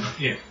following him?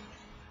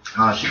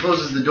 Yeah. She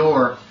closes the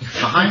door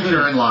behind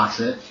her and locks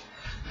it,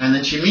 and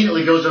then she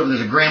immediately goes over.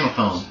 There's a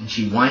gramophone, and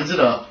she winds it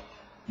up,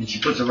 and she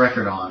puts a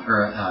record on,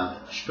 or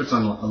she puts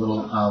on a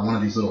little one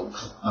of these little.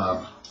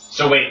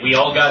 So wait, we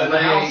all got in the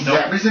house? Yeah,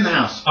 everybody's in the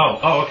house.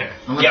 Oh, okay.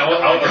 Unless Yeah, you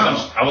don't wanna go. I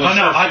was Oh,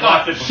 no, I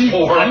thought it She,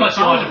 before. I thought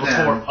she wanted it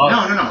them. before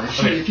us.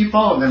 No. Okay. If you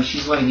follow them,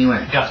 she's letting you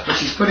in. Got it. But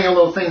she's putting a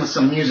little thing with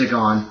some music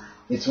on.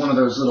 It's one of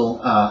those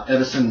little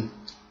Edison.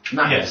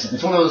 Not Yes. Edison.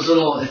 It's one of those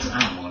little. I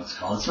don't know what it's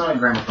called. It's not a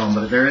gramophone,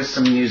 but there is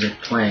some music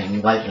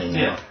playing lightly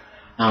now.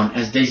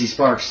 As Daisy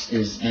Sparks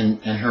is and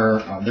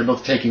her, they're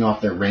both taking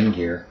off their rain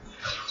gear.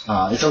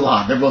 It's a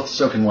lot. They're both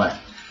soaking wet.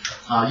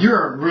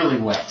 You're really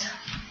wet.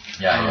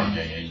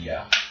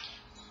 Yeah.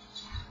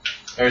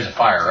 There's a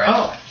fire,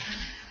 right?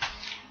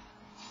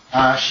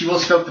 Oh. She will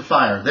stoke the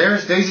fire.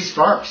 There's Daisy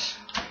Sparks.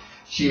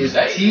 She is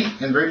petite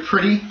and very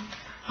pretty.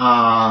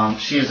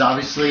 She is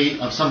obviously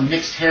of some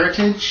mixed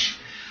heritage.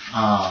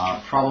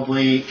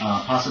 Possibly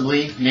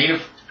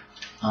native,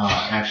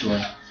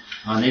 actually.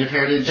 Native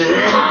heritage,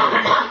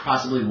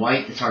 possibly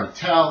white, it's hard to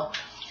tell.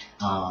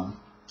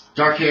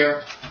 Dark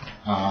hair.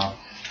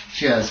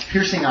 She has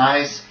piercing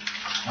eyes.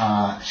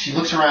 She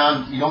looks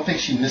around. You don't think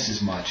she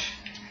misses much,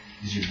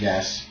 is your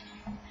guess.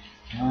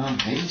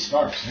 Daisy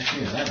Sparks. There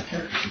she is. I have a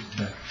character sheet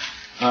there.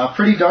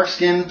 Pretty dark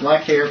skin,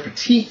 black hair,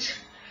 petite.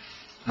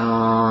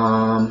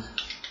 Yeah.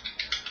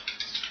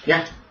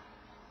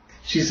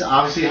 She's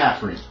obviously a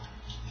half-breed.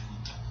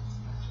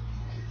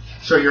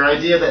 So your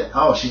idea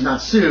that, she's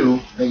not Sue,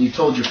 that you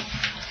told your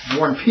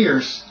Warren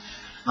Pierce,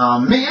 may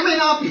or may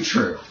not be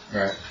true.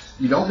 Right.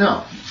 You don't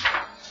know.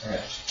 Right.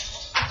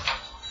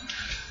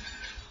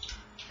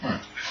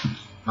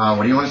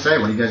 What do you want to say?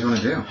 What do you guys want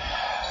to do?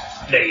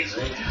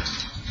 Daisy.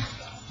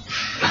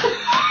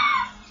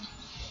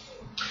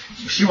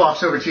 She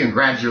walks over to you and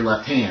grabs your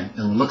left hand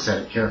and looks at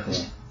it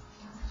carefully.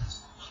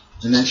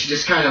 And then she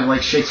just kind of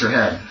like shakes her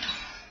head.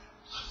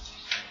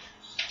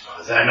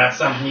 Is that not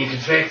something you can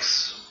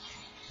fix?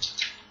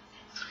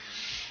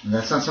 And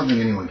that's not something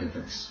anyone can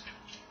fix.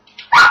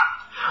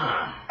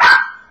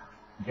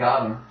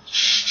 Got him.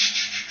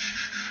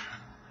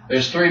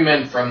 There's 3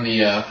 men from the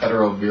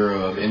Federal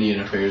Bureau of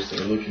Indian Affairs that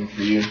are looking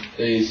for you.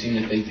 They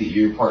seem to think that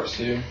you're part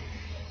Sioux.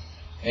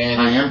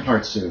 And I am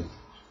part Sioux.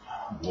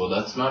 well,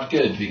 that's not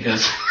good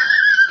because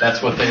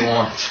that's what they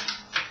want.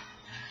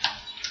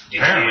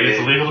 Apparently, it's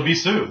illegal to be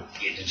Sioux.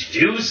 Did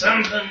you do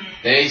something?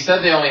 They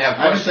said they only have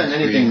I haven't questions done for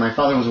anything. you. My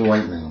father was a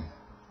white man.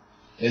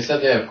 They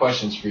said they have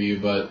questions for you,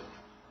 but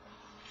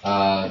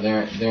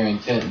their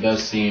intent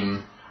does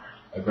seem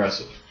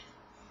aggressive.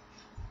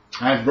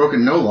 I've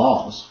broken no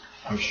laws.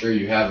 I'm sure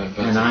you haven't,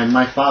 but And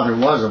my father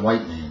was a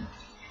white man.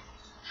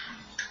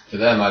 to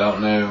them, I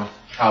don't know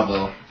how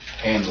they'll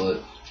handle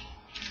it.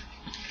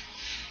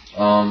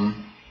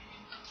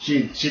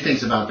 She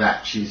thinks about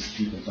that. She's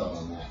keeping thought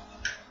on that.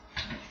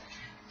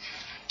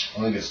 I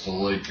think it's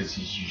Stalloid because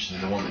he's usually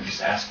the one that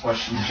just asks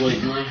questions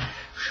blatantly.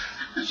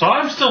 So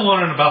I'm still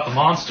wondering about the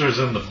monsters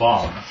in the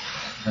barn.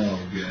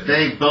 Oh, good.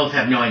 They both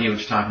have no idea what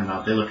you're talking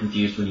about. They look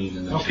confused when you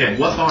even mention Okay. it.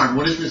 What barn?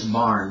 What is this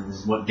barn? This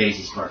is what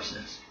Daisy Sparks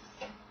says.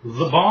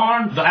 The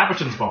barn, the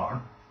Apperton's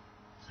barn.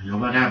 I know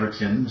about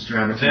Aberton. Mr.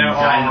 Aberton There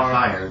died in a are-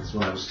 fire. That's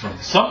what I was told.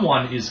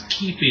 Someone is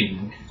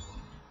keeping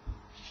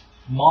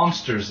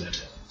monsters in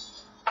it.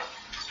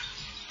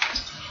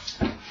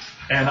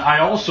 And I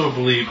also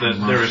believe that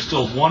there is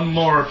still one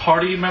more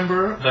party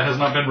member that has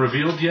not been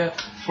revealed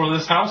yet for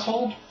this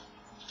household.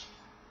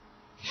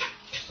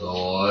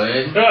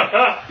 Lloyd.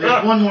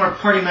 There's one more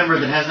party member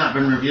that has not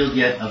been revealed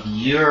yet of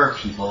your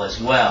people as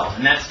well,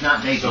 and that's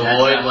not Nathan. So that's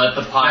Lloyd, not- let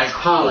the pie that's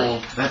cool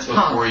Polly. That's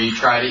before Polly. you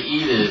try to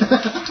eat it.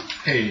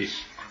 Hey,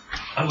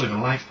 I don't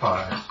even like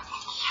pie.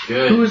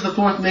 Good. Who is the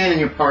fourth man in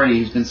your party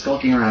who's been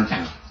skulking around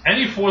town?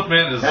 Any fourth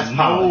man is That's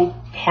no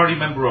party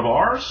member of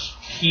ours.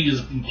 He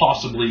is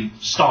possibly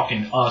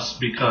stalking us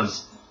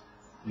because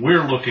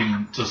we're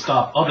looking to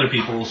stop other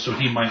people, so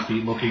he might be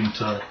looking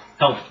to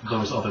help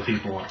those other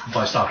people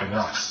by stopping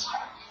us.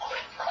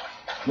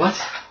 What?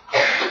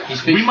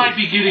 We might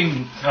be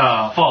getting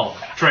followed,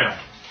 trailed.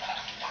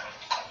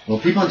 Well,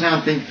 people in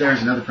town think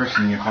there's another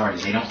person in your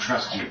party. They don't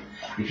trust you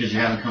because you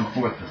haven't come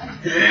forth with them.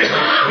 We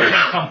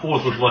can't come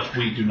forth with what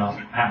we do not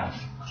have.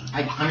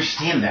 I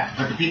understand that,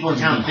 but the people in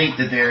town think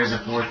that there is a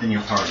fourth in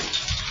your party.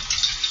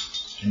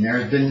 And there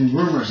have been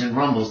rumors and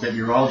rumbles that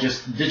you're all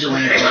just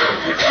vigilante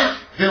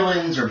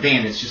villains or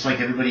bandits, just like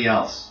everybody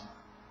else,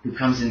 who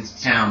comes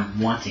into town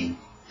wanting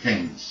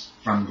things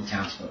from the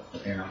townsfolk,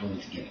 but they're not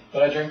willing to give it.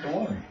 But I drank the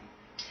water.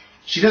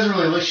 She doesn't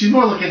really look. She's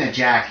more looking at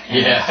Jack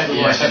and Yeah,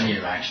 Dolores yeah. than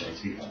you, actually,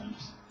 to be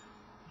honest.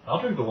 I'll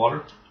drink the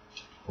water.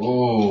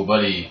 Ooh,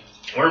 buddy.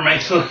 Or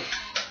Mason.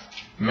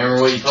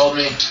 Remember what you told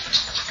me?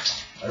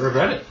 I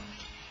regret it.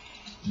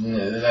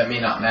 Yeah, that may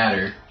not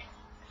matter.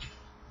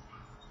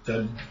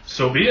 Then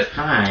so be it.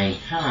 Hi.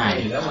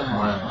 Hey, that was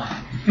my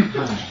line.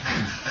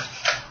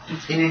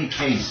 In any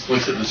case,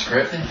 Looks at the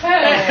script.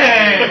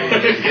 hi.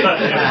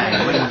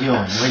 What are you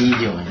doing? What are you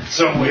doing?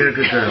 So You're a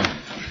good girl.